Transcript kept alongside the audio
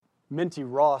Minty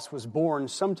Ross was born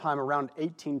sometime around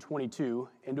 1822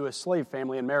 into a slave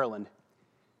family in Maryland.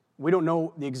 We don't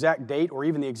know the exact date or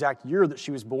even the exact year that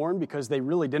she was born because they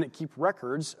really didn't keep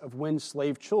records of when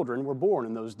slave children were born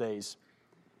in those days.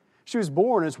 She was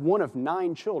born as one of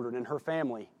 9 children in her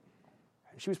family.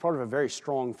 She was part of a very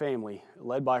strong family,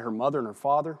 led by her mother and her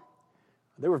father.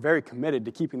 They were very committed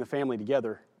to keeping the family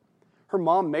together. Her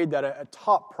mom made that a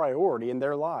top priority in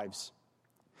their lives.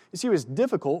 You see, it was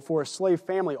difficult for a slave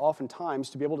family oftentimes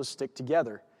to be able to stick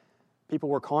together. People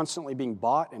were constantly being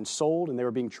bought and sold, and they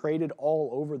were being traded all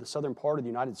over the southern part of the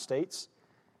United States.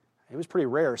 It was pretty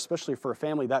rare, especially for a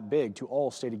family that big, to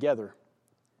all stay together.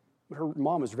 But her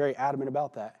mom was very adamant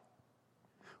about that.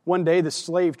 One day, the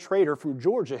slave trader from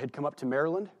Georgia had come up to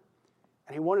Maryland,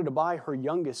 and he wanted to buy her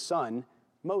youngest son,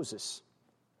 Moses.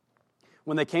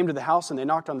 When they came to the house and they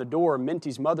knocked on the door,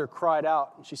 Minty's mother cried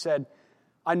out, and she said,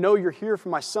 "I know you're here for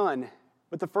my son,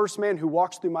 but the first man who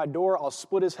walks through my door, I'll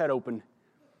split his head open."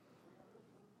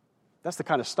 That's the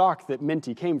kind of stock that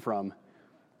Minty came from,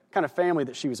 the kind of family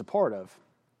that she was a part of.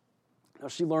 Now,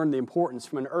 she learned the importance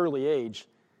from an early age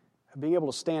of being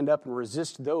able to stand up and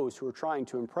resist those who are trying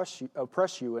to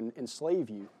oppress you and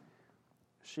enslave you.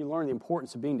 She learned the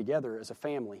importance of being together as a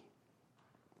family.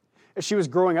 As she was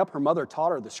growing up, her mother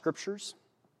taught her the Scriptures.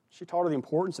 She taught her the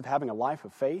importance of having a life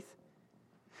of faith.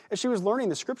 As she was learning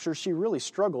the Scriptures, she really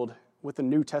struggled with the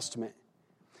New Testament.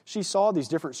 She saw these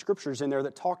different Scriptures in there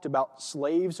that talked about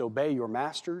slaves, obey your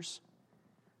masters.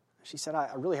 She said,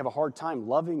 I really have a hard time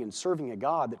loving and serving a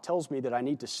God that tells me that I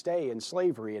need to stay in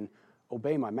slavery and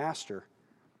obey my master.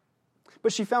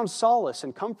 But she found solace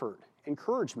and comfort,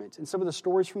 encouragement in some of the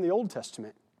stories from the Old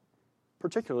Testament,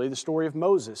 particularly the story of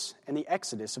Moses and the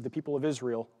exodus of the people of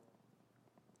Israel.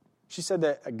 She said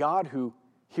that a God who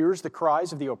hears the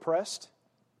cries of the oppressed,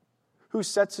 who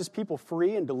sets his people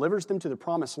free and delivers them to the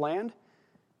promised land,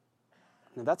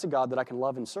 now that's a God that I can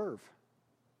love and serve.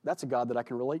 That's a God that I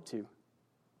can relate to.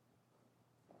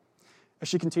 As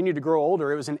she continued to grow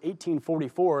older, it was in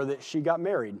 1844 that she got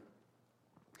married.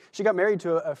 She got married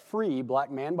to a free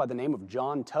black man by the name of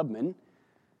John Tubman.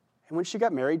 And when she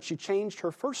got married, she changed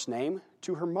her first name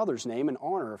to her mother's name in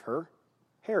honor of her,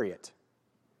 Harriet.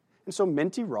 And so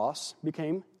Minty Ross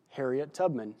became Harriet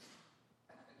Tubman.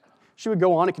 She would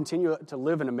go on to continue to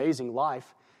live an amazing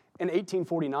life. In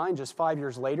 1849, just 5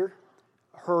 years later,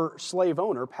 her slave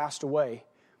owner passed away.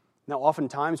 Now,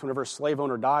 oftentimes, whenever a slave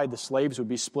owner died, the slaves would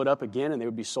be split up again and they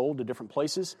would be sold to different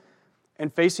places.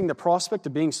 And facing the prospect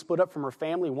of being split up from her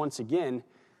family once again,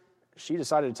 she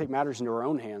decided to take matters into her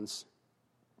own hands.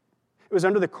 It was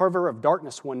under the cover of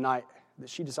darkness one night that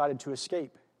she decided to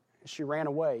escape. She ran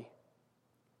away.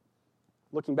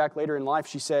 Looking back later in life,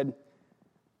 she said,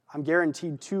 "I'm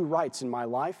guaranteed 2 rights in my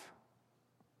life,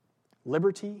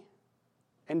 liberty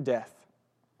and death.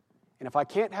 And if I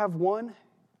can't have one,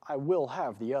 I will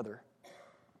have the other."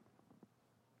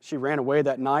 She ran away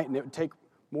that night, and it would take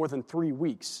more than 3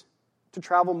 weeks to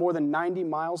travel more than 90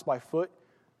 miles by foot,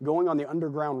 going on the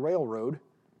Underground Railroad,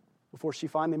 before she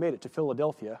finally made it to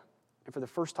Philadelphia, and for the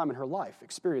first time in her life,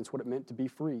 experienced what it meant to be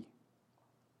free.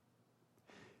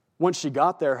 Once she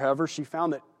got there, however, she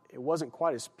found that it wasn't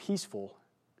quite as peaceful.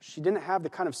 She didn't have the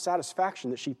kind of satisfaction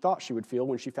that she thought she would feel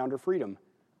when she found her freedom.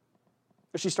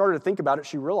 As she started to think about it,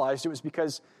 she realized it was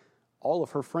because all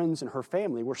of her friends and her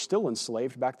family were still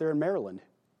enslaved back there in Maryland.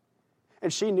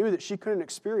 And she knew that she couldn't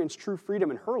experience true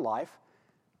freedom in her life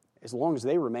as long as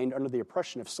they remained under the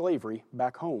oppression of slavery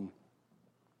back home.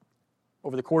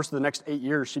 Over the course of the next 8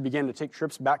 years, she began to take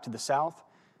trips back to the South.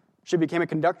 She became a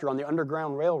conductor on the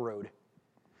Underground Railroad.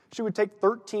 She would take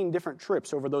 13 different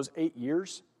trips over those 8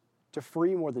 years to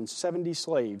free more than 70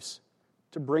 slaves,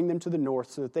 to bring them to the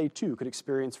North so that they too could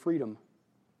experience freedom.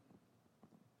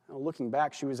 Now, looking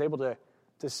back, she was able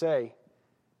to say,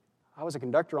 "I was a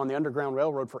conductor on the Underground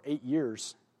Railroad for 8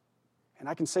 years, and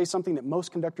I can say something that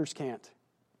most conductors can't.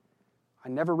 I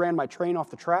never ran my train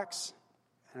off the tracks,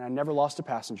 and I never lost a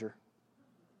passenger."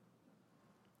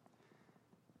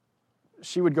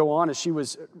 She would go on as she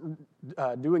was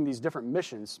doing these different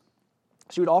missions.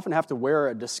 She would often have to wear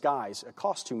a disguise, a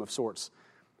costume of sorts.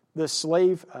 The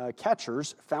slave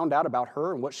catchers found out about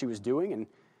her and what she was doing, and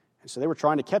so they were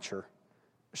trying to catch her.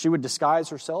 She would disguise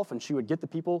herself, and she would get the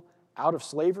people out of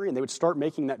slavery, and they would start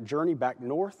making that journey back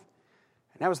north.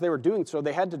 And as they were doing so,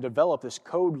 they had to develop this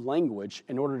code language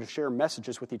in order to share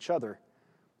messages with each other.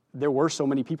 There were so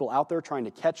many people out there trying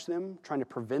to catch them, trying to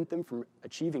prevent them from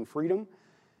achieving freedom.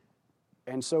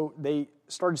 And so they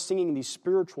started singing these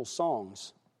spiritual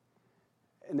songs.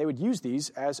 And they would use these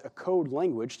as a code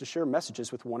language to share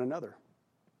messages with one another.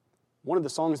 One of the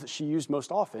songs that she used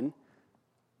most often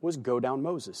was "Go Down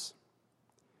Moses."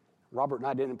 Robert and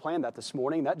I didn't plan that this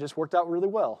morning. That just worked out really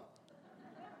well.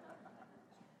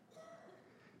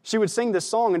 She would sing this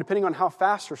song, and depending on how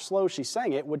fast or slow she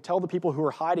sang it, would tell the people who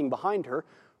were hiding behind her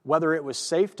whether it was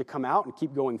safe to come out and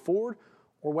keep going forward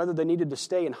or whether they needed to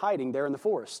stay in hiding there in the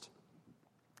forest.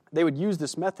 They would use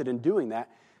this method. In doing that,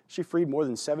 she freed more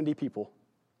than 70 people.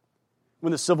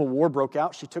 When the Civil War broke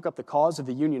out, she took up the cause of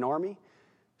the Union Army.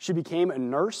 She became a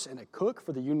nurse and a cook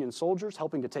for the Union soldiers,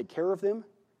 helping to take care of them.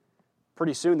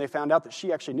 Pretty soon, they found out that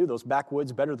she actually knew those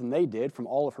backwoods better than they did from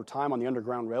all of her time on the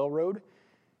Underground Railroad.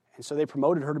 And so they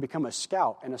promoted her to become a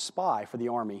scout and a spy for the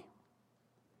Army.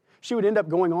 She would end up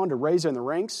going on to raise in the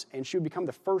ranks, and she would become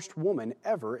the first woman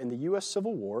ever in the U.S.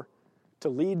 Civil War to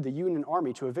lead the Union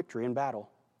Army to a victory in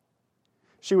battle.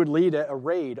 She would lead a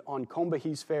raid on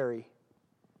Combahee Ferry.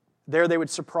 There they would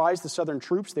surprise the Southern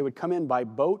troops. They would come in by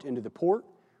boat into the port.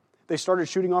 They started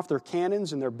shooting off their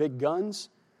cannons and their big guns.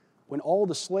 When all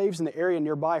the slaves in the area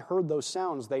nearby heard those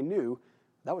sounds, they knew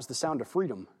that was the sound of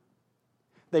freedom.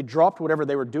 They dropped whatever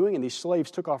they were doing, and these slaves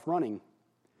took off running.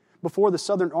 Before the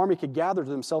Southern Army could gather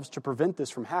themselves to prevent this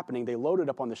from happening, they loaded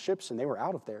up on the ships, and they were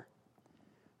out of there.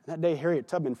 And that day, Harriet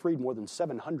Tubman freed more than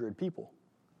 700 people.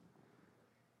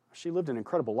 She lived an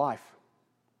incredible life.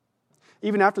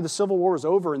 Even after the Civil War was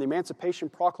over and the Emancipation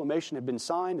Proclamation had been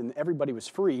signed and everybody was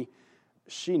free,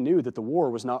 she knew that the war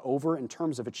was not over in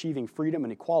terms of achieving freedom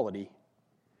and equality.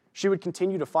 She would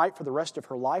continue to fight for the rest of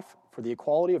her life for the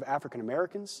equality of African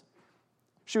Americans.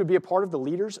 She would be a part of the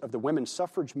leaders of the women's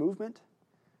suffrage movement.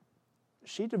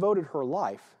 She devoted her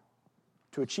life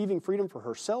to achieving freedom for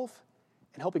herself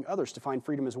and helping others to find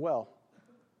freedom as well.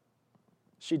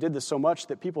 She did this so much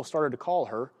that people started to call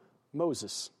her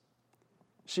Moses.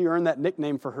 She earned that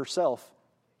nickname for herself.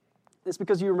 It's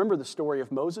because you remember the story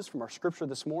of Moses from our scripture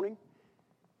this morning.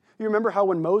 You remember how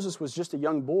when Moses was just a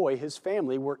young boy, his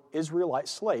family were Israelite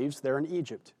slaves there in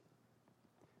Egypt.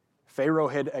 Pharaoh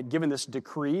had given this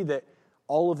decree that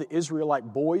all of the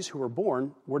Israelite boys who were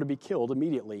born were to be killed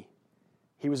immediately.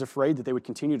 He was afraid that they would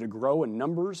continue to grow in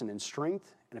numbers and in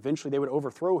strength, and eventually they would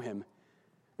overthrow him.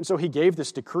 And so he gave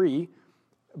this decree,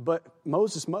 but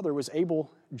Moses' mother was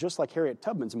able, just like Harriet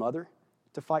Tubman's mother,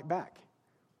 to fight back.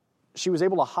 She was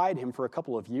able to hide him for a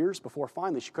couple of years before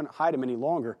finally she couldn't hide him any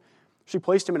longer. She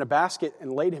placed him in a basket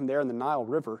and laid him there in the Nile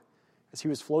River. As he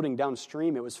was floating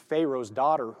downstream, it was Pharaoh's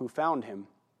daughter who found him.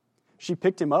 She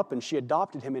picked him up and she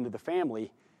adopted him into the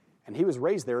family, and he was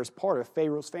raised there as part of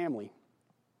Pharaoh's family.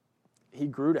 He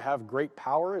grew to have great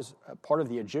power as a part of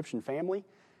the Egyptian family.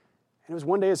 And it was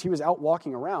one day as he was out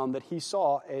walking around that he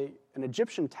saw an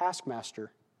Egyptian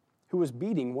taskmaster who was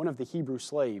beating one of the Hebrew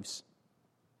slaves.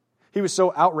 He was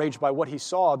so outraged by what he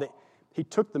saw that he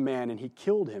took the man and he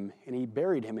killed him and he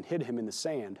buried him and hid him in the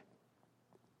sand.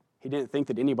 He didn't think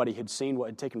that anybody had seen what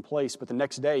had taken place, but the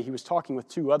next day he was talking with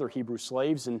two other Hebrew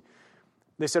slaves, and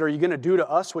they said, "Are you going to do to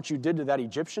us what you did to that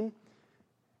Egyptian?"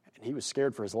 And he was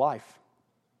scared for his life.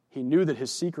 He knew that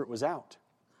his secret was out.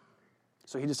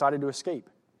 So he decided to escape.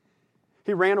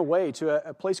 He ran away to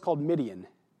a place called Midian.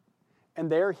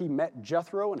 And there he met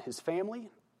Jethro and his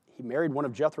family. He married one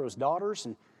of Jethro's daughters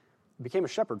and became a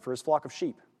shepherd for his flock of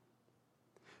sheep.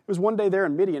 It was one day there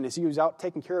in Midian, as he was out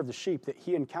taking care of the sheep, that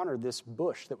he encountered this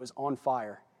bush that was on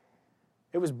fire.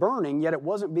 It was burning, yet it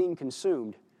wasn't being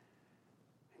consumed.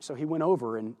 So he went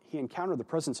over and he encountered the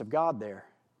presence of God there.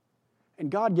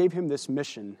 And God gave him this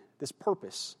mission, this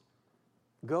purpose.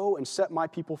 Go and set my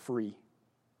people free.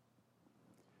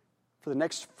 For the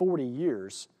next 40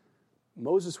 years,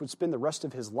 Moses would spend the rest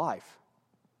of his life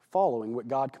following what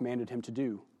God commanded him to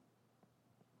do.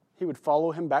 He would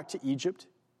follow him back to Egypt.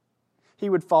 He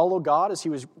would follow God as he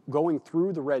was going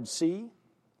through the Red Sea.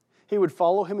 He would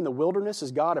follow him in the wilderness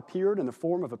as God appeared in the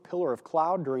form of a pillar of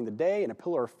cloud during the day and a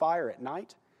pillar of fire at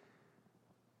night.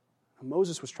 And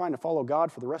Moses was trying to follow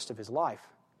God for the rest of his life.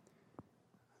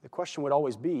 The question would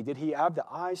always be, did he have the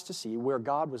eyes to see where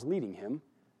God was leading him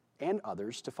and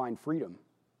others to find freedom?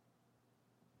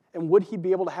 And would he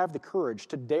be able to have the courage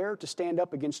to dare to stand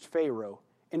up against Pharaoh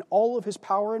in all of his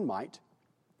power and might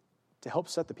to help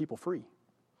set the people free?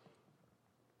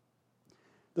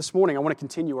 This morning, I want to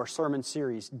continue our sermon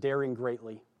series, Daring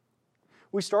Greatly.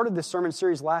 We started this sermon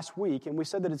series last week, and we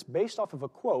said that it's based off of a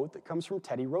quote that comes from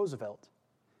Teddy Roosevelt.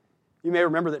 You may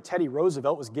remember that Teddy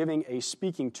Roosevelt was giving a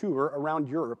speaking tour around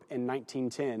Europe in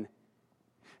 1910.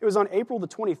 It was on April the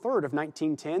 23rd of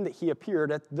 1910 that he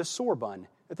appeared at the Sorbonne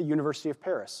at the University of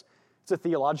Paris. It's a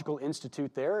theological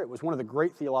institute there. It was one of the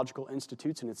great theological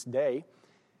institutes in its day.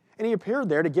 And he appeared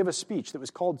there to give a speech that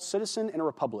was called Citizen in a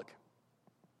Republic.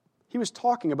 He was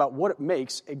talking about what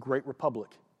makes a great republic.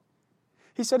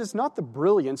 He said it's not the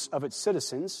brilliance of its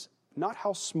citizens, not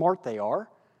how smart they are,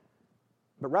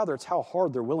 but rather it's how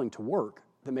hard they're willing to work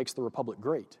that makes the republic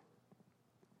great.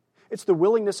 It's the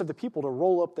willingness of the people to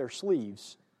roll up their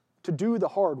sleeves, to do the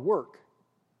hard work,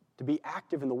 to be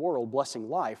active in the world, blessing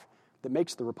life, that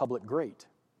makes the republic great.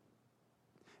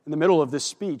 In the middle of this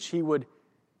speech, he would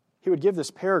give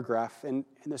this paragraph, and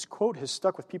this quote has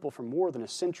stuck with people for more than a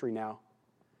century now.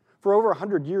 For over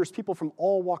 100 years, people from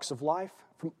all walks of life,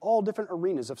 from all different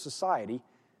arenas of society,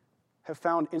 have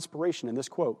found inspiration in this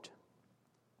quote.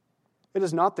 It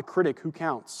is not the critic who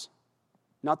counts,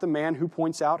 not the man who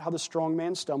points out how the strong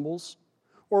man stumbles,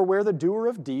 or where the doer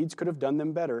of deeds could have done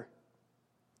them better.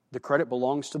 The credit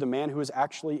belongs to the man who is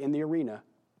actually in the arena,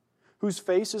 whose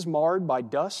face is marred by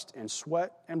dust and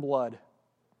sweat and blood,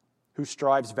 who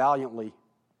strives valiantly,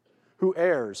 who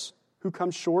errs, who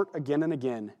comes short again and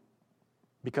again,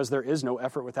 because there is no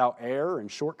effort without error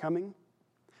and shortcoming,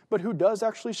 but who does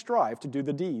actually strive to do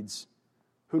the deeds,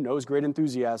 who knows great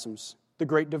enthusiasms, the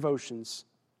great devotions,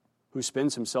 who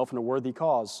spends himself in a worthy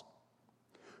cause,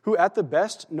 who at the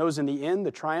best knows in the end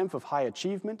the triumph of high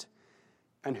achievement,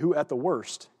 and who at the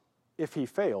worst, if he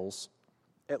fails,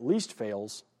 at least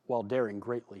fails while daring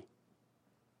greatly.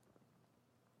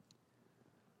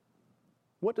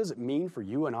 What does it mean for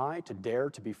you and I to dare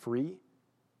to be free?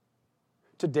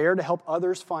 To dare to help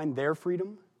others find their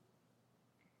freedom?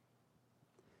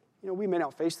 We may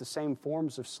not face the same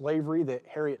forms of slavery that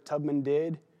Harriet Tubman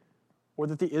did or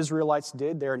that the Israelites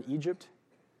did there in Egypt,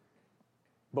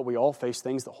 but we all face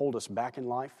things that hold us back in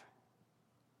life.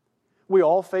 We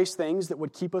all face things that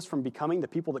would keep us from becoming the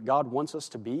people that God wants us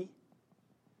to be,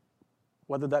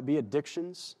 whether that be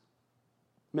addictions,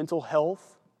 mental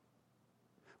health,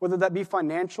 whether that be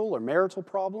financial or marital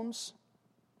problems,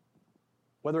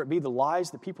 whether it be the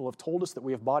lies that people have told us that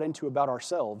we have bought into about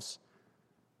ourselves.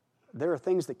 There are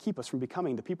things that keep us from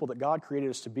becoming the people that God created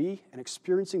us to be and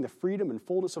experiencing the freedom and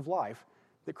fullness of life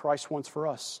that Christ wants for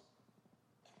us.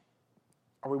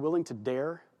 Are we willing to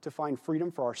dare to find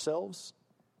freedom for ourselves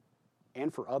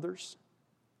and for others?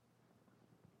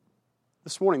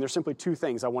 This morning, there's simply two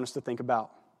things I want us to think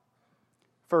about.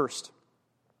 First,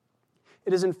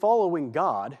 it is in following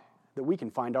God that we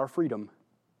can find our freedom.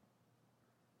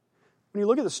 When you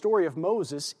look at the story of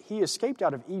Moses, he escaped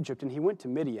out of Egypt and he went to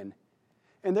Midian.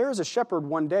 And there as a shepherd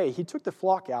one day, he took the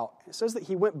flock out. It says that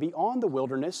he went beyond the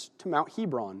wilderness to Mount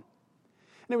Hebron.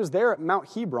 And it was there at Mount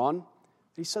Hebron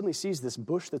that he suddenly sees this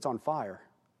bush that's on fire.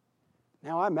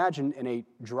 Now I imagine in a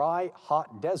dry,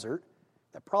 hot desert,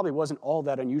 that probably wasn't all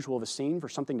that unusual of a scene for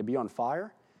something to be on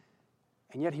fire.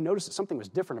 And yet he noticed that something was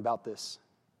different about this.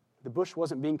 The bush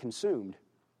wasn't being consumed.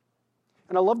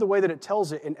 And I love the way that it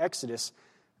tells it in Exodus.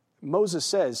 Moses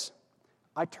says,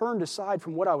 I turned aside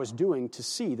from what I was doing to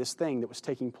see this thing that was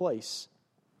taking place.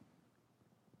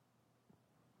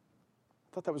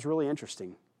 I thought that was really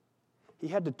interesting. He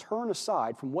had to turn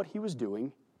aside from what he was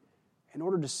doing in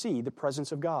order to see the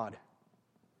presence of God.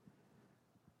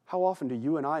 How often do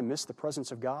you and I miss the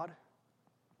presence of God?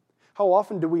 How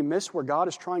often do we miss where God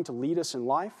is trying to lead us in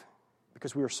life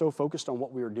because we are so focused on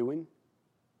what we are doing?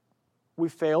 We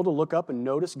fail to look up and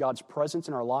notice God's presence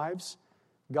in our lives,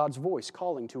 God's voice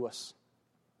calling to us.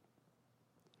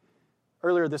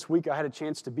 Earlier this week, I had a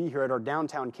chance to be here at our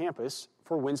downtown campus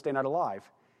for Wednesday Night Alive.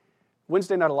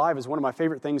 Wednesday Night Alive is one of my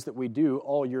favorite things that we do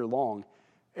all year long.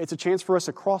 It's a chance for us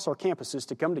across our campuses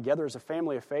to come together as a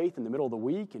family of faith in the middle of the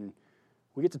week, and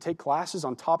we get to take classes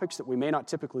on topics that we may not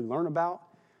typically learn about.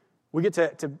 We get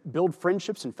to build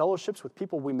friendships and fellowships with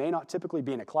people we may not typically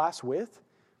be in a class with.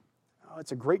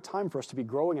 It's a great time for us to be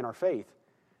growing in our faith.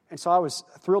 And so I was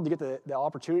thrilled to get the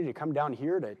opportunity to come down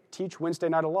here to teach Wednesday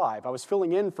Night Alive. I was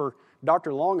filling in for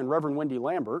Dr. Long and Reverend Wendy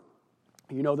Lambert.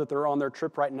 You know that they're on their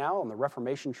trip right now, on the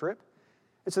Reformation trip.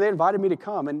 And so they invited me to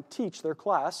come and teach their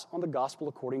class on the Gospel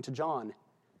according to John.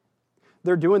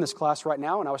 They're doing this class right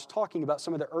now, and I was talking about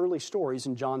some of the early stories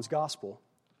in John's Gospel.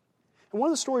 And one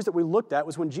of the stories that we looked at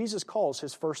was when Jesus calls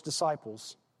his first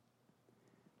disciples.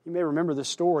 You may remember this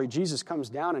story. Jesus comes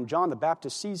down, and John the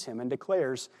Baptist sees him and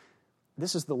declares,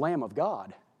 "This is the Lamb of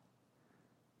God."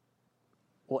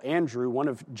 Well, Andrew, one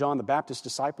of John the Baptist's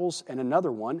disciples, and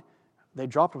another one, they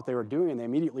dropped what they were doing, and they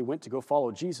immediately went to go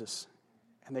follow Jesus.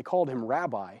 And they called him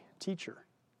Rabbi, teacher.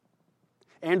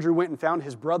 Andrew went and found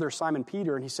his brother Simon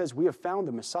Peter, and he says, "We have found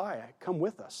the Messiah. Come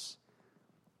with us."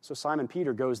 So Simon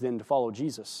Peter goes then to follow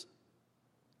Jesus.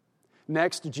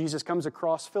 Next, Jesus comes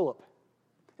across Philip,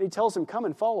 and he tells him, "Come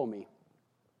and follow me."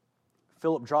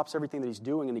 Philip drops everything that he's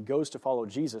doing, and he goes to follow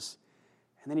Jesus.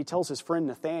 And then he tells his friend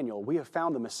Nathanael, "We have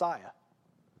found the Messiah."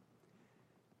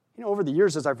 You know, over the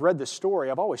years as I've read this story,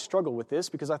 I've always struggled with this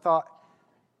because I thought,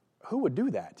 who would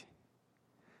do that?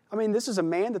 I mean, this is a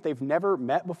man that they've never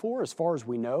met before, as far as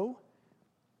we know.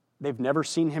 They've never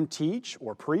seen him teach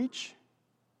or preach.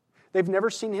 They've never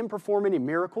seen him perform any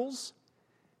miracles.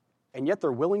 And yet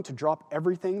they're willing to drop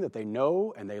everything that they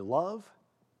know and they love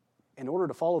in order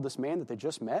to follow this man that they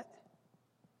just met?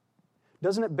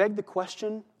 Doesn't it beg the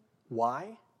question,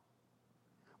 why?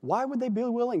 Why would they be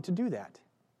willing to do that?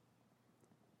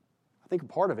 I think a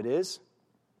part of it is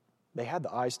they had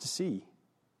the eyes to see.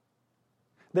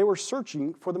 They were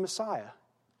searching for the Messiah.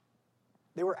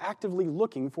 They were actively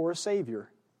looking for a Savior.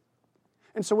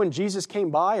 And so when Jesus came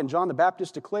by and John the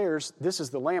Baptist declares, "This is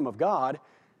the Lamb of God,"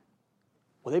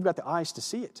 well, they've got the eyes to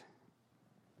see it.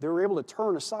 They were able to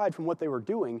turn aside from what they were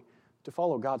doing to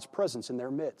follow God's presence in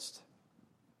their midst.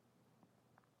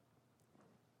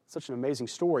 Such an amazing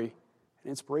story and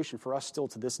inspiration for us still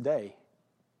to this day.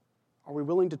 Are we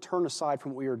willing to turn aside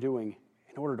from what we are doing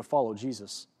in order to follow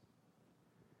Jesus?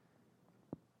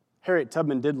 Harriet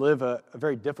Tubman did live a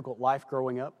very difficult life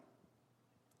growing up.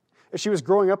 As she was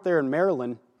growing up there in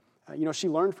Maryland, she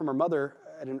learned from her mother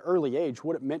at an early age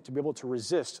what it meant to be able to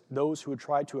resist those who would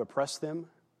try to oppress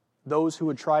them, those who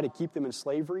would try to keep them in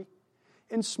slavery.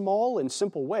 In small and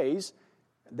simple ways,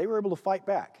 they were able to fight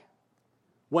back.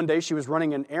 One day she was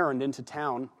running an errand into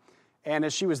town, and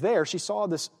as she was there, she saw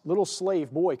this little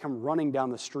slave boy come running down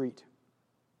the street.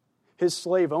 His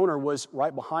slave owner was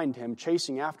right behind him,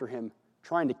 chasing after him,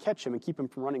 trying to catch him and keep him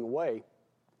from running away.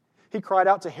 He cried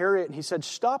out to Harriet and he said,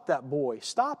 "Stop that boy,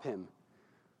 stop him."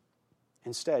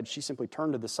 Instead, she simply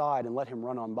turned to the side and let him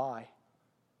run on by.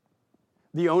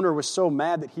 The owner was so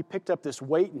mad that he picked up this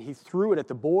weight and he threw it at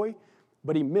the boy,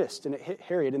 but he missed and it hit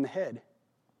Harriet in the head.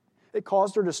 It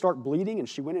caused her to start bleeding and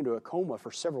she went into a coma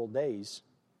for several days.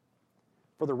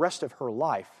 For the rest of her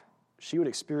life, she would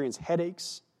experience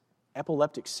headaches,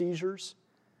 epileptic seizures.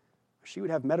 She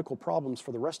would have medical problems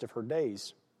for the rest of her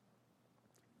days.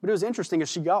 But it was interesting, as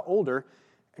she got older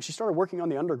and she started working on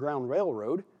the Underground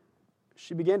Railroad,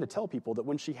 she began to tell people that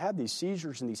when she had these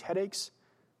seizures and these headaches,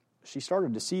 she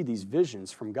started to see these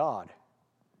visions from God.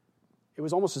 It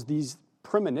was almost as these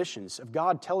premonitions of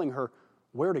God telling her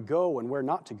where to go and where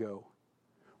not to go,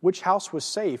 which house was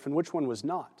safe and which one was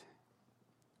not,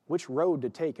 which road to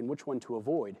take and which one to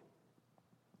avoid.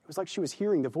 It was like she was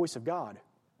hearing the voice of God.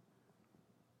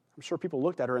 I'm sure people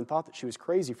looked at her and thought that she was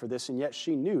crazy for this, and yet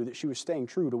she knew that she was staying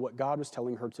true to what God was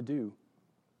telling her to do.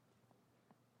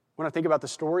 When I think about the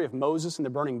story of Moses and the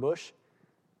burning bush,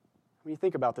 when you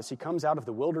think about this, he comes out of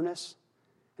the wilderness,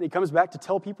 and he comes back to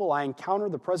tell people, "I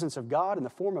encountered the presence of God in the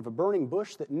form of a burning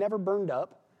bush that never burned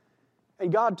up,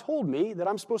 and God told me that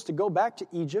I'm supposed to go back to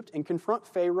Egypt and confront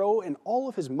Pharaoh and all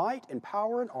of his might and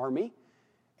power and army,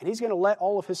 and he's going to let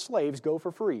all of his slaves go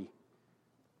for free."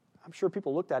 I'm sure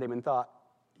people looked at him and thought,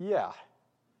 "Yeah,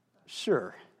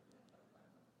 sure."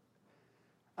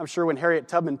 I'm sure when Harriet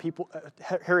Tubman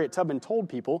told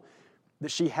people that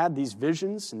she had these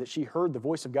visions and that she heard the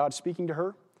voice of God speaking to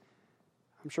her,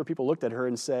 I'm sure people looked at her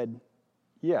and said,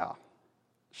 "Yeah,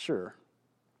 sure."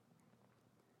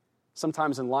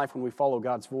 Sometimes in life when we follow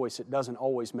God's voice, it doesn't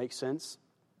always make sense.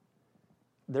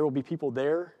 There will be people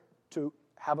there to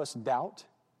have us doubt,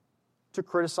 to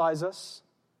criticize us,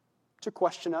 to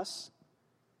question us.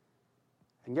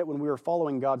 And yet when we are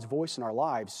following God's voice in our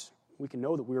lives, we can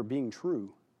know that we are being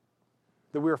true,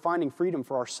 that we are finding freedom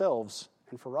for ourselves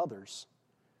and for others.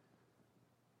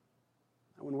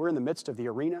 And when we're in the midst of the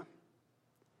arena,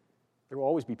 there will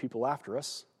always be people after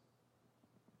us.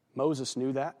 Moses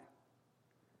knew that.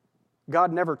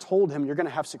 God never told him, "You're going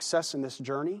to have success in this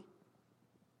journey."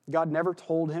 God never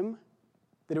told him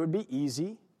that it would be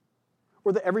easy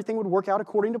or that everything would work out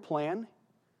according to plan.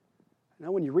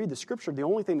 Now, when you read the Scripture, the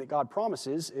only thing that God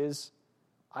promises is,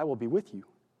 "I will be with you."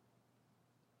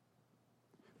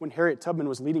 When Harriet Tubman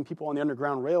was leading people on the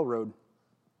Underground Railroad,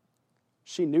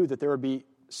 she knew that there would be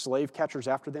slave catchers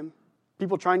after them,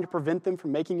 people trying to prevent them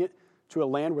from making it to a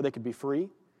land where they could be free.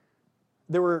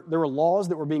 There were laws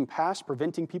that were being passed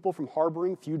preventing people from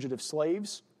harboring fugitive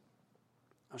slaves.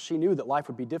 She knew that life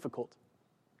would be difficult.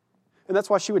 And that's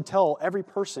why she would tell every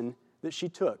person that she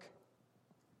took,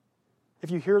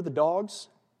 "If you hear the dogs,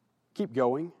 keep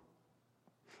going.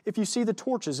 If you see the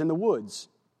torches in the woods,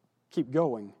 keep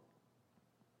going.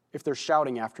 If they're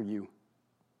shouting after you,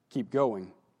 keep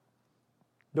going.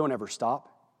 Don't ever stop.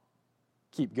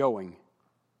 Keep going.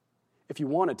 If you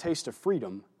want a taste of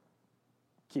freedom,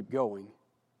 keep going."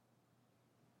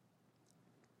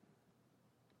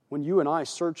 When you and I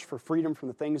search for freedom from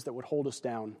the things that would hold us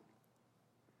down,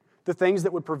 the things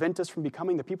that would prevent us from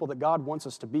becoming the people that God wants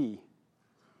us to be,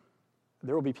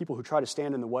 there will be people who try to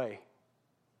stand in the way.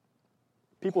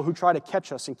 People who try to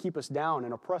catch us and keep us down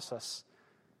and oppress us.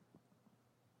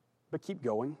 But keep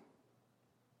going.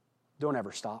 Don't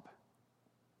ever stop.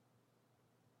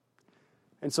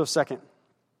 And so second,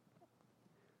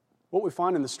 what we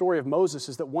find in the story of Moses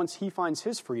is that once he finds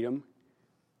his freedom,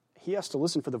 he has to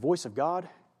listen for the voice of God,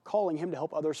 calling him to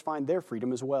help others find their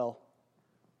freedom as well.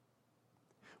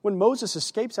 When Moses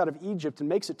escapes out of Egypt and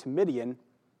makes it to Midian,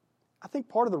 I think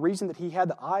part of the reason that he had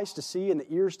the eyes to see and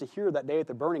the ears to hear that day at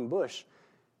the burning bush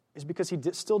is because he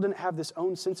still didn't have this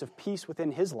own sense of peace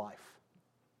within his life.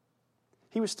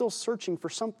 He was still searching for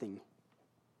something.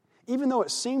 Even though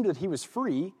it seemed that he was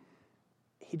free,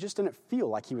 he just didn't feel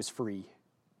like he was free.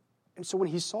 And so when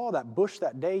he saw that bush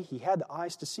that day, he had the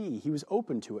eyes to see. He was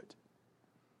open to it.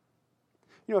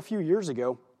 You know, a few years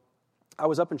ago, I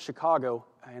was up in Chicago,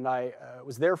 and I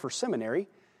was there for seminary,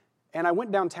 and I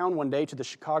went downtown one day to the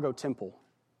Chicago Temple.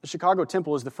 The Chicago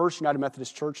Temple is the first United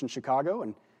Methodist church in Chicago,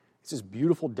 and it's this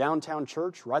beautiful downtown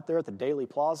church right there at the Daily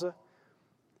Plaza.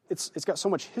 It's got so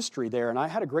much history there, and I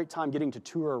had a great time getting to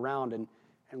tour around and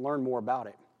learn more about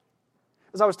it.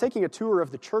 As I was taking a tour of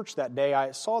the church that day,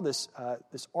 I saw this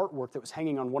artwork that was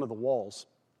hanging on one of the walls.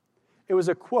 It was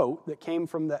a quote that came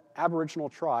from the Aboriginal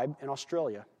tribe in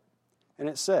Australia, and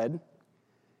it said,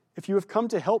 "If you have come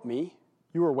to help me,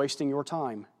 you are wasting your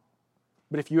time.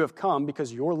 But if you have come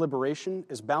because your liberation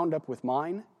is bound up with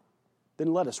mine,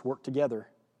 then let us work together."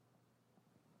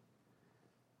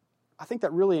 I think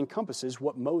that really encompasses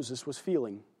what Moses was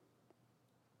feeling.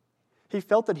 He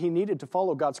felt that he needed to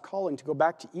follow God's calling to go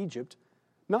back to Egypt,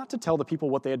 not to tell the people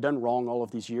what they had done wrong all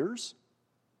of these years,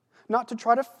 not to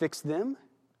try to fix them.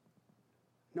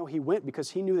 No, he went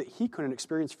because he knew that he couldn't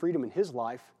experience freedom in his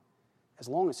life as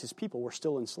long as his people were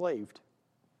still enslaved.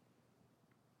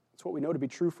 It's what we know to be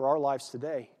true for our lives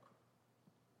today.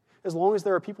 As long as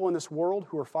there are people in this world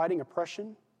who are fighting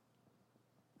oppression,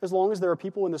 as long as there are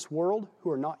people in this world who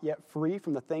are not yet free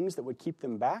from the things that would keep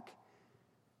them back,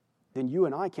 then you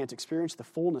and I can't experience the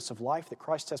fullness of life that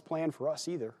Christ has planned for us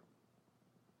either.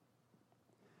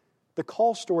 The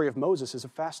call story of Moses is a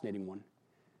fascinating one.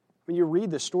 When you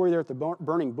read the story there at the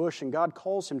burning bush and God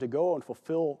calls him to go and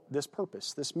fulfill this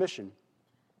purpose, this mission,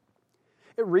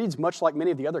 it reads much like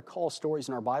many of the other call stories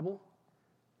in our Bible,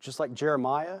 just like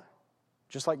Jeremiah,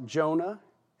 just like Jonah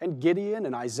and Gideon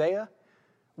and Isaiah.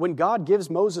 When God gives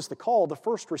Moses the call, the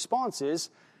first response is,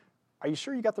 "Are you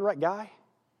sure you got the right guy?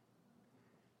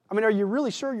 I mean, are you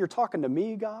really sure you're talking to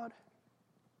me, God?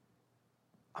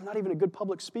 I'm not even a good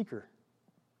public speaker.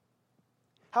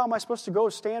 How am I supposed to go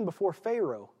stand before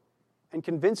Pharaoh and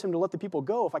convince him to let the people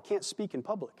go if I can't speak in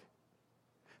public?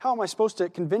 How am I supposed to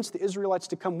convince the Israelites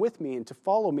to come with me and to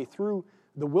follow me through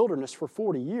the wilderness for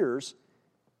 40 years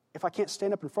if I can't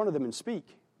stand up in front of them and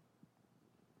speak?"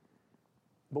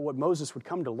 But what Moses would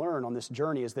come to learn on this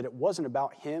journey is that it wasn't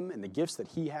about him and the gifts that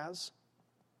he has.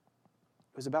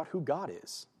 It was about who God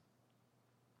is.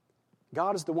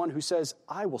 God is the one who says,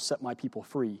 "I will set my people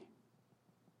free."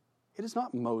 It is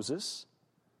not Moses.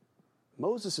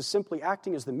 Moses is simply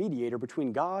acting as the mediator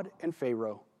between God and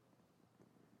Pharaoh.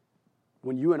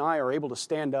 When you and I are able to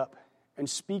stand up and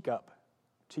speak up,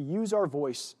 to use our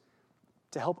voice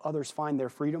to help others find their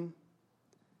freedom,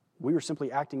 we are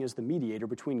simply acting as the mediator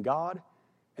between God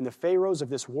and the pharaohs of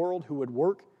this world who would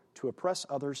work to oppress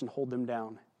others and hold them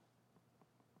down.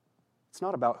 It's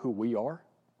not about who we are.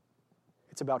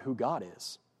 It's about who God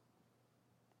is.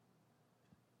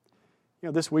 You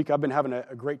know, this week I've been having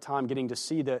a great time getting to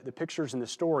see the pictures and the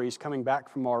stories coming back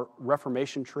from our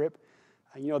Reformation trip.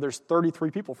 You know, there's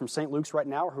 33 people from St. Luke's right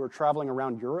now who are traveling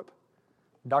around Europe.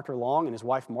 Dr. Long and his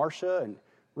wife Marcia and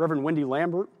Reverend Wendy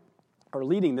Lambert are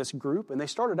leading this group, and they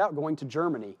started out going to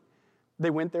Germany.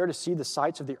 They went there to see the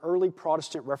sites of the early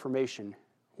Protestant Reformation,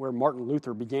 where Martin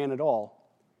Luther began it all.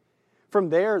 From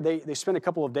there, they spent a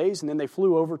couple of days, and then they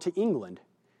flew over to England.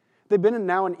 They've been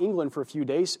now in England for a few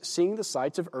days, seeing the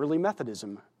sites of early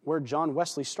Methodism, where John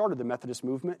Wesley started the Methodist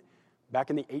movement back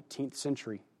in the 18th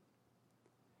century.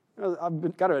 You know,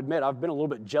 I've got to admit, I've been a little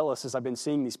bit jealous as I've been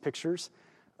seeing these pictures.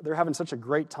 They're having such a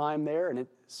great time there, and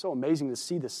it's so amazing to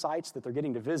see the sites that they're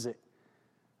getting to visit.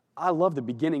 I love the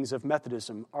beginnings of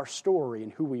Methodism, our story,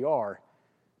 and who we are.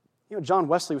 You know, John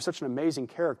Wesley was such an amazing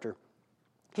character.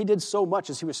 He did so much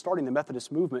as he was starting the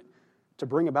Methodist movement to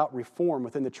bring about reform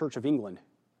within the Church of England.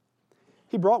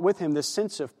 He brought with him this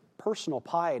sense of personal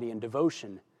piety and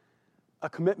devotion, a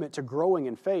commitment to growing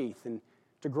in faith and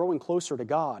to growing closer to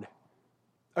God,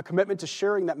 a commitment to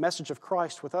sharing that message of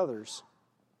Christ with others.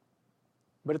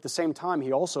 But at the same time,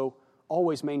 he also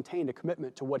always maintained a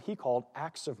commitment to what he called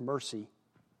acts of mercy.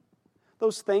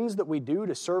 Those things that we do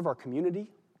to serve our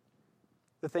community,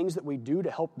 the things that we do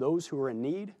to help those who are in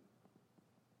need.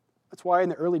 That's why in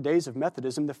the early days of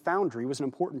Methodism, the Foundry was an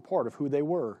important part of who they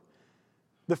were.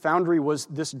 The Foundry was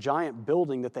this giant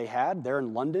building that they had there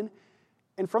in London,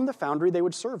 And from the foundry, they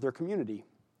would serve their community.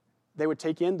 They would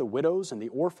take in the widows and the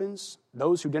orphans,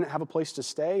 those who didn't have a place to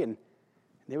stay, and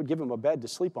they would give them a bed to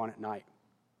sleep on at night.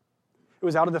 It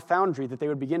was out of the foundry that they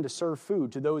would begin to serve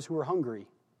food to those who were hungry.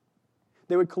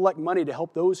 They would collect money to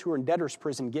help those who were in debtor's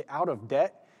prison get out of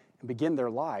debt and begin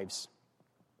their lives.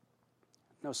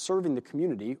 Now, serving the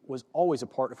community was always a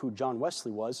part of who John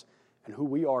Wesley was and who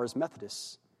we are as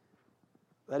Methodists.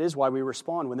 That is why we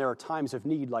respond when there are times of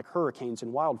need like hurricanes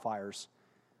and wildfires,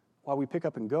 why we pick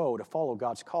up and go to follow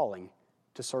God's calling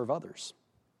to serve others.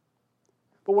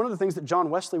 But one of the things that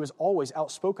John Wesley was always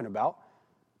outspoken about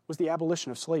was the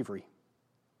abolition of slavery.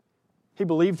 He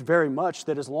believed very much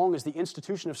that as long as the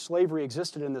institution of slavery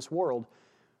existed in this world,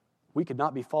 we could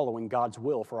not be following God's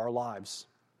will for our lives.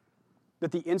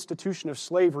 That the institution of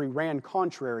slavery ran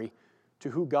contrary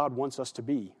to who God wants us to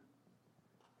be.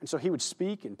 And so he would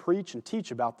speak and preach and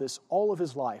teach about this all of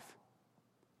his life.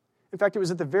 In fact, it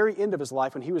was at the very end of his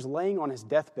life when he was laying on his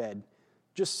deathbed,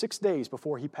 just 6 days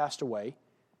before he passed away,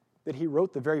 that he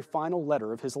wrote the very final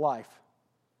letter of his life.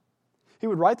 He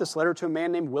would write this letter to a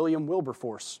man named William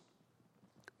Wilberforce.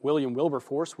 William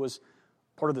Wilberforce was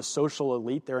part of the social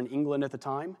elite there in England at the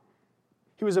time.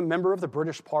 He was a member of the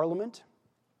British Parliament,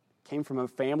 came from a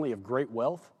family of great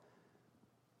wealth.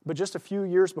 But just a few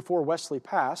years before Wesley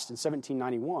passed in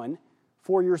 1791,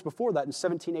 4 years before that in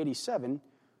 1787,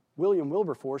 William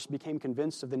Wilberforce became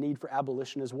convinced of the need for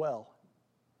abolition as well.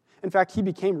 In fact, he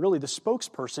became really the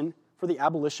spokesperson for the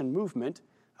abolition movement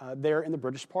there in the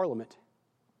British Parliament.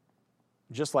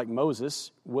 Just like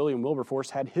Moses, William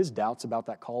Wilberforce had his doubts about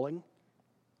that calling.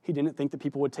 He didn't think that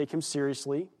people would take him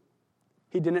seriously.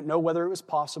 He didn't know whether it was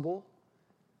possible.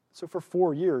 So for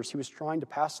 4 years, he was trying to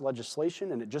pass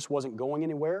legislation, and it just wasn't going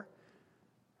anywhere.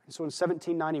 And so in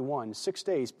 1791, 6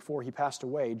 days before he passed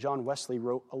away, John Wesley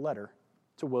wrote a letter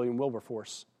to William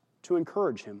Wilberforce to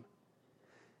encourage him.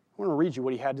 I want to read you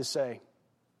what he had to say.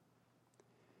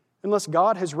 Unless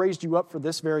God has raised you up for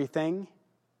this very thing,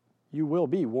 you will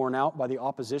be worn out by the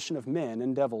opposition of men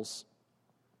and devils.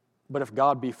 But if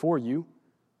God be for you,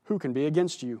 who can be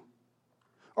against you?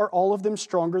 Are all of them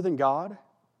stronger than God?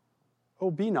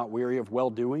 Oh, be not weary of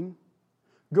well-doing.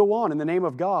 Go on in the name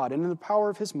of God and in the power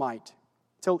of his might,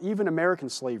 till even American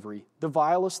slavery, the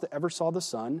vilest that ever saw the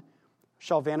sun,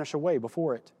 shall vanish away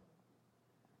before it.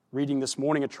 Reading this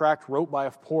morning a tract wrote by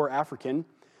a poor African,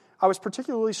 I was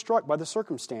particularly struck by the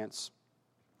circumstance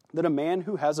that a man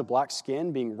who has a black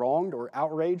skin being wronged or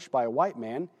outraged by a white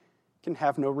man can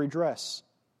have no redress.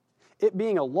 It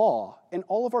being a law in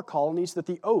all of our colonies that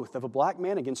the oath of a black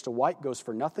man against a white goes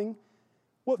for nothing,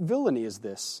 what villainy is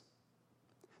this?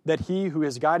 That he who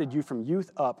has guided you from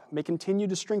youth up may continue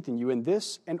to strengthen you in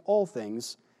this and all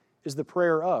things is the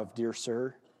prayer of, dear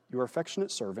sir, your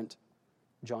affectionate servant,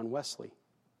 John Wesley.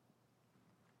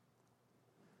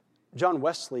 John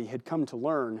Wesley had come to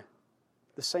learn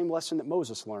the same lesson that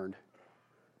Moses learned.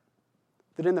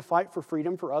 That in the fight for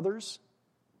freedom for others,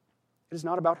 it is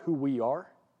not about who we are.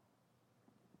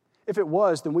 If it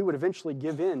was, then we would eventually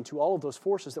give in to all of those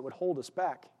forces that would hold us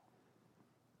back.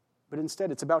 But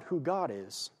instead, it's about who God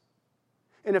is.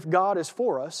 And if God is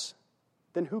for us,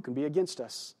 then who can be against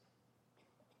us?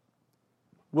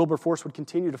 Wilberforce would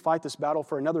continue to fight this battle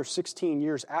for another 16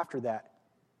 years after that.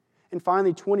 And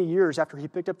finally, 20 years after he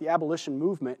picked up the abolition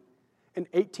movement, in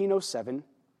 1807,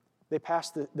 they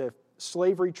passed the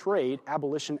Slavery Trade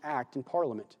Abolition Act in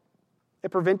Parliament.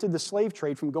 It prevented the slave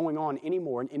trade from going on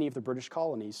anymore in any of the British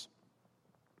colonies.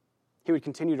 He would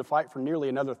continue to fight for nearly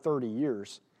another 30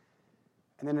 years.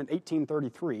 And then in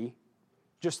 1833,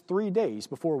 just 3 days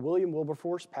before William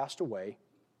Wilberforce passed away,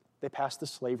 they passed the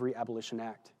Slavery Abolition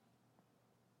Act.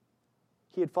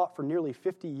 He had fought for nearly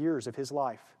 50 years of his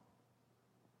life.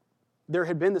 There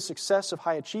had been the success of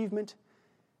high achievement,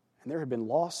 and there had been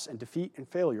loss and defeat and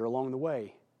failure along the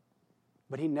way.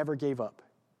 But he never gave up.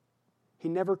 He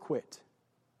never quit.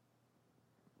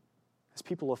 As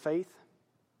people of faith,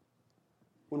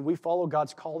 when we follow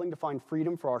God's calling to find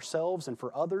freedom for ourselves and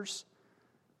for others,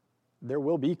 there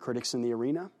will be critics in the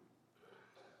arena.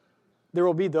 There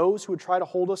will be those who would try to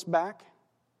hold us back.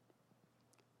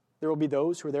 There will be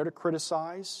those who are there to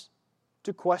criticize,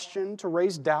 to question, to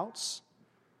raise doubts.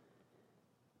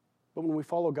 But when we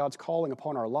follow God's calling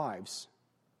upon our lives,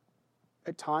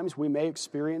 at times we may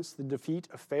experience the defeat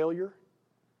of failure,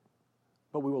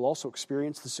 but we will also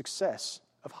experience the success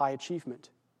of high achievement.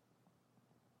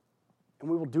 And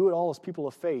we will do it all as people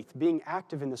of faith, being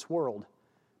active in this world,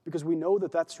 because we know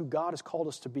that that's who God has called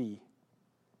us to be.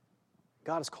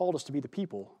 God has called us to be the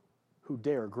people who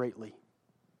dare greatly.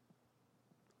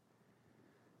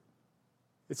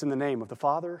 It's in the name of the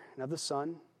Father, and of the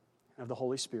Son, and of the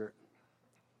Holy Spirit.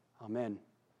 Amen.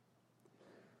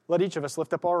 Let each of us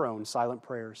lift up our own silent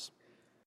prayers.